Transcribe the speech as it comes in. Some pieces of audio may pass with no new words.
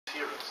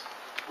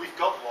we've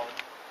got one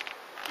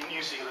in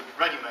New Zealand,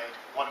 ready-made,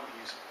 why don't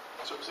we use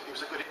it? So it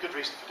was a good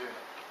reason for doing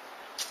it.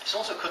 It's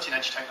also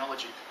cutting-edge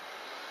technology.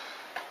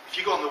 If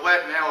you go on the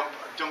web now and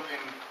dump in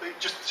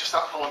just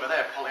that polymer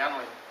there,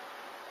 polyaniline,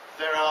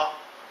 there are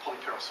I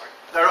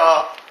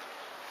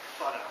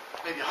don't know,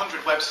 maybe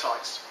 100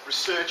 websites,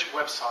 research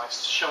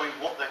websites, showing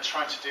what they're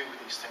trying to do with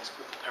these things,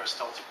 with the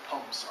peristaltic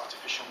pumps,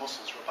 artificial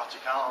muscles,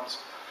 robotic arms,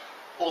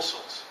 all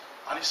sorts.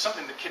 And it's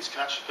something that kids can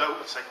actually go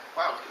and say,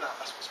 wow, look at that,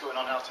 that's what's going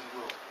on out in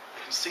the world.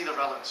 They can see the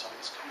relevance of it,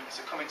 it's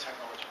a coming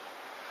technology.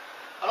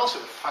 And also,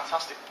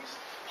 fantastic things,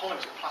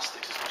 polymers or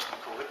plastics, as most of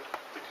them call it,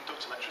 that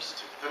conduct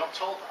electricity. They're not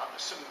told that,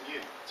 it's something new.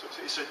 So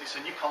it's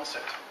a new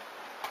concept.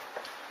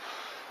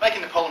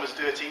 Making the polymers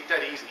dirty,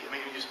 dead easy. I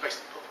mean, you just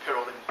basically put the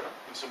pyrrole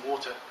in some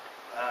water,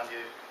 and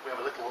we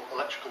have a little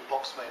electrical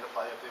box made up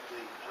by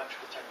the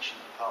electrical technician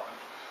department.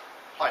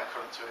 Apply a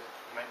current to it,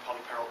 we make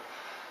polypyrrole.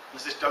 And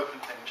there's this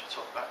dopant thing, which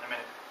I'll talk about in a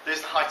minute. There's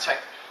the high-tech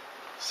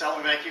cell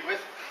we make it with,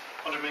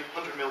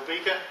 100ml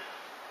beaker,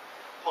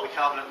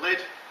 polycarbonate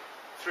lid,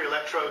 3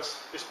 electrodes.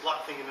 This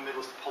black thing in the middle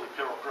is the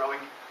polypyrrole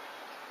growing,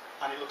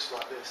 and it looks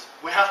like this.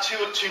 We have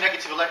two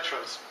negative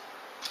electrodes.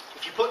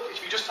 If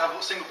you just have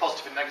a single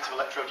positive and negative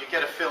electrode, you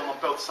get a film on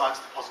both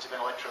sides of the positive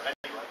electrode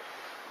anyway.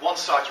 One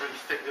side's really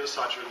thick, the other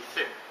side's really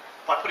thin.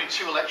 By putting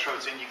 2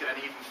 electrodes in, you get an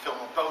even film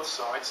on both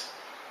sides.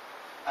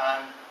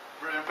 And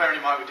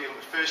bearing in mind we're dealing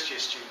with first-year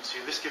students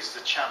here, this gives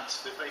us a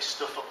chance that they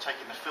stuff up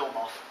taking the film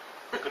off.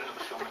 We've got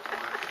another film that can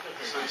work,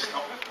 so it's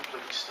not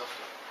completely stuffed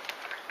up.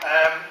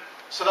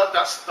 So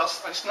that's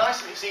it's nice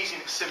and it's easy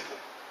and it's simple.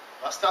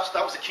 That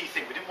was the key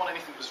thing. We didn't want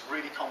anything that was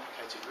really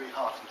complicated, really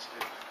hard for them to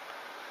do.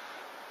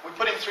 We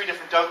put in 3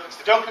 different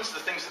dopants. The dopants are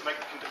the things that make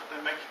it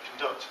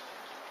conduct.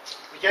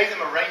 We gave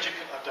them a range of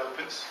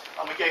dopants,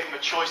 and we gave them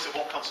a choice of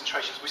what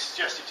concentrations. We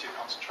suggested 2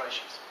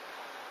 concentrations.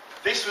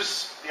 This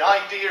was, the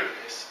idea of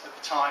this at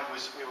the time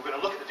was we were going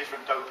to look at the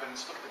different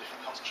dopants, look at the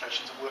different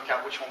concentrations, and work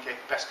out which one gave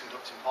the best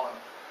conducting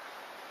polymer.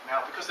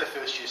 Now, because they're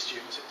first-year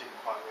students, it didn't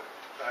quite work.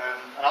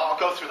 And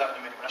I'll go through that in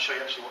a minute when I show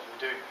you actually what we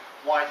were doing,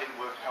 why it didn't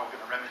work, and how we're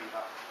going to remedy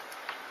that.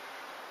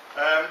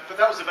 But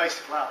that was the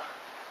basic lab.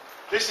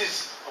 This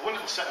is a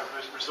wonderful set of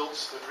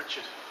results that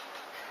Richard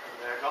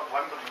over there got.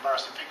 I haven't got an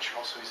embarrassing picture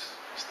of, so he's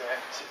there,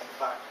 sitting in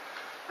the back.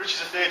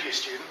 Richard's a 3rd-year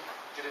student,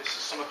 did it as a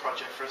summer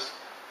project for us.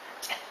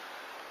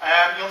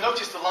 You'll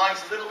notice the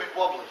line's a little bit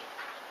wobbly,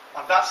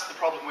 and that's the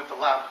problem with the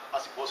lab,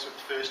 as it was with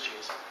the first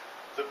years.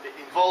 That it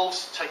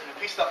involves taking a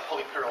piece of that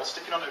polypyrrole,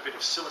 sticking on a bit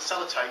of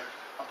sellotape,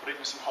 and putting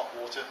it in some hot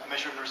water, and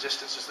measuring the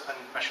resistances and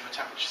measuring the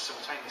temperature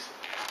simultaneously.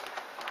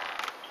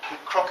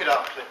 With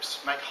crocodile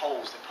clips, make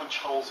holes, they punch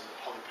holes in the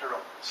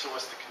polypyrrole, so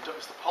as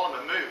the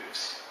polymer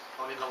moves,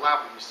 and in the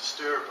lab we use the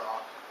stirrer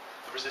bar,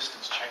 the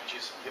resistance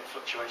changes and you get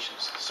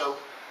fluctuations. So,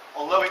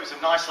 although it was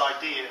a nice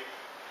idea,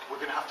 we're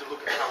going to have to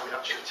look at how we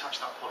actually attach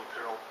that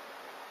polypyrrole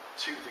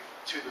to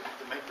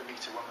the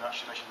meter when we're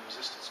actually measuring the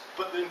resistance.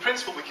 But in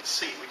principle we could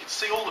see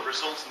all the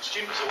results, and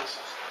student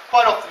results.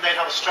 Quite often they'd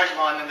have a straight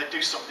line and they'd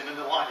do something and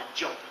the line would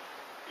jump.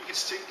 You could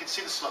see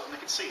the slope and they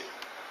could see it.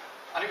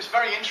 And it was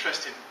very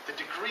interesting, the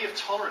degree of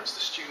tolerance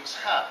the students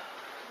had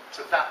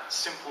to that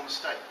simple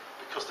mistake,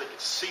 because they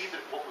could see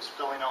that what was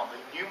going on, they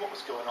knew what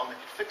was going on, they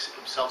could fix it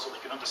themselves, or they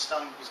could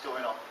understand what was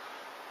going on.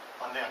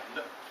 And they had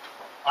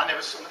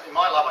in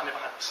my lab, I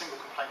never had a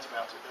single complaint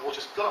about it. They all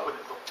just got up with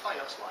it and thought, oh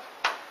yeah, that's life.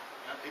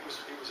 You know,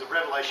 it was a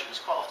revelation. It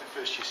was quite often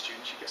first-year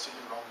students, you get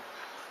something wrong,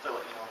 they'll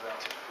let you know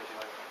about it.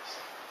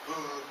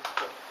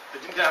 But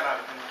they didn't have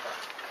anything like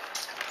that.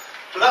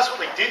 But that's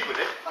what they did with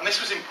it, and this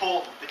was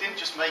important. They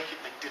didn't just make it,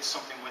 they did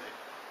something with it.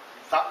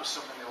 That was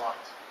something they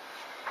liked.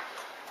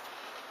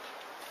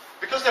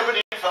 Because they were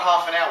running it for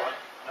half an hour,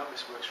 I hope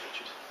this works,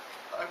 Richard.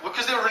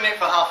 Because they were running it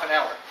for half an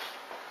hour,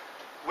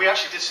 we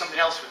actually did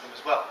something else with them as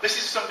well. This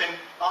is something,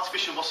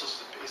 artificial muscles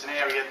is an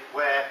area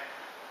where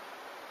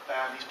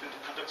these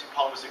conducting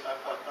polymers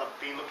are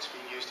being looked to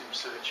be used in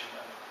research and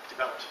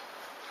developed.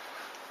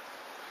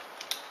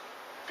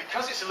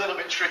 Because it's a little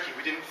bit tricky,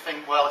 we didn't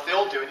think, well, if they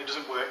all do it, it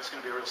doesn't work, it's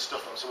going to be a real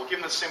stuff-up. So we'll give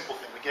them the simple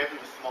thing. We gave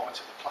them the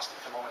thermometer, the plastic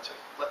thermometer,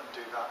 let them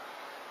do that.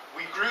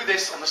 We grew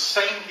this on the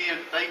same gear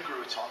that they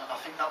grew it on, and I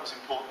think that was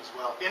important as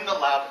well. In the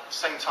lab, at the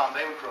same time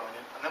they were growing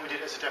it, and then we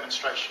did it as a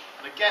demonstration.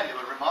 And again, they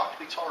were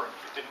remarkably tolerant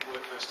if it didn't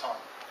work first time,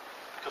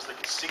 because they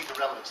could see the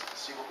relevance, they could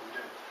see what we were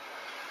doing.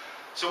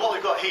 So what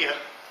we've got here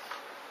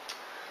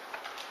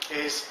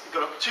is we've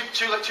got two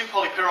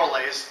polypyrrole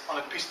layers on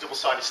a piece of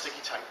double-sided sticky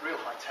tape, real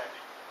high-tech.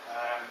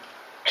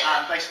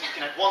 And basically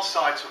you connect one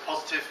side to a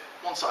positive,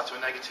 one side to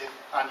a negative,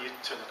 and you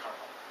turn the current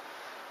on.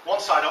 One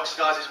side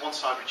oxidizes, one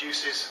side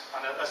reduces,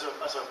 and as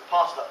a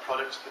part of that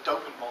product, the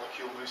dopant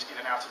molecule moves in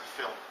and out of the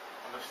film.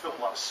 And the film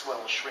will either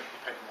swell or shrink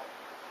depending on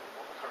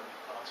what the current you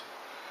put onto it.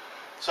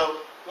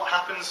 So what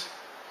happens?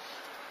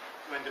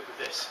 You end up with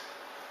this.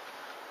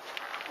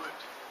 It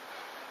worked.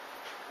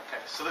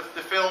 Okay, so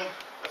the film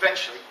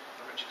eventually,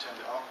 when Richard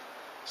turned it on,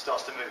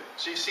 starts to move.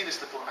 So you see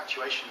this little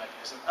actuation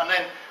mechanism, and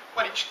then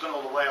when it's gone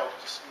all the way, I'll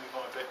just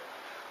move on a bit.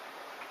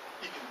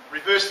 You can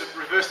reverse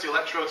the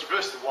electrodes,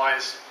 reverse the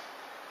wires,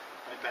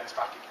 and it bends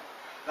back again.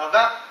 Now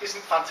that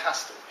isn't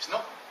fantastic. It's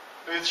not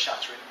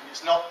earth-shattering.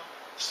 It's not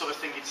the sort of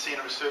thing you'd see in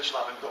a research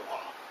lab and go,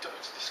 wow,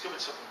 I've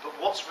discovered something. But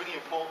what's really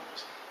important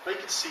is they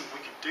could see we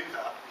could do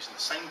that using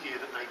the same gear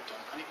that they've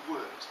done, and it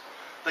worked.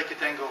 They could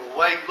then go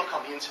away, look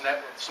on the internet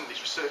at some of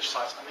these research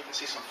sites, and they can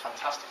see some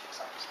fantastic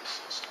examples of this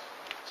sort of stuff.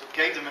 So it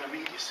gave them an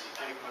immediacy, it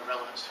gave them a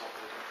relevance to what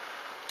they're doing.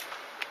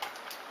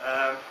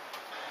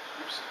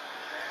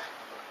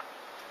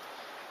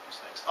 What's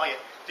next? Oh yeah,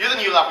 the other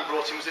new lab we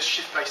brought in was this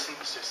shift-based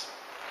synthesis.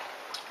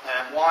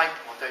 Why?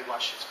 Well, Dave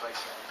likes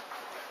shift-based.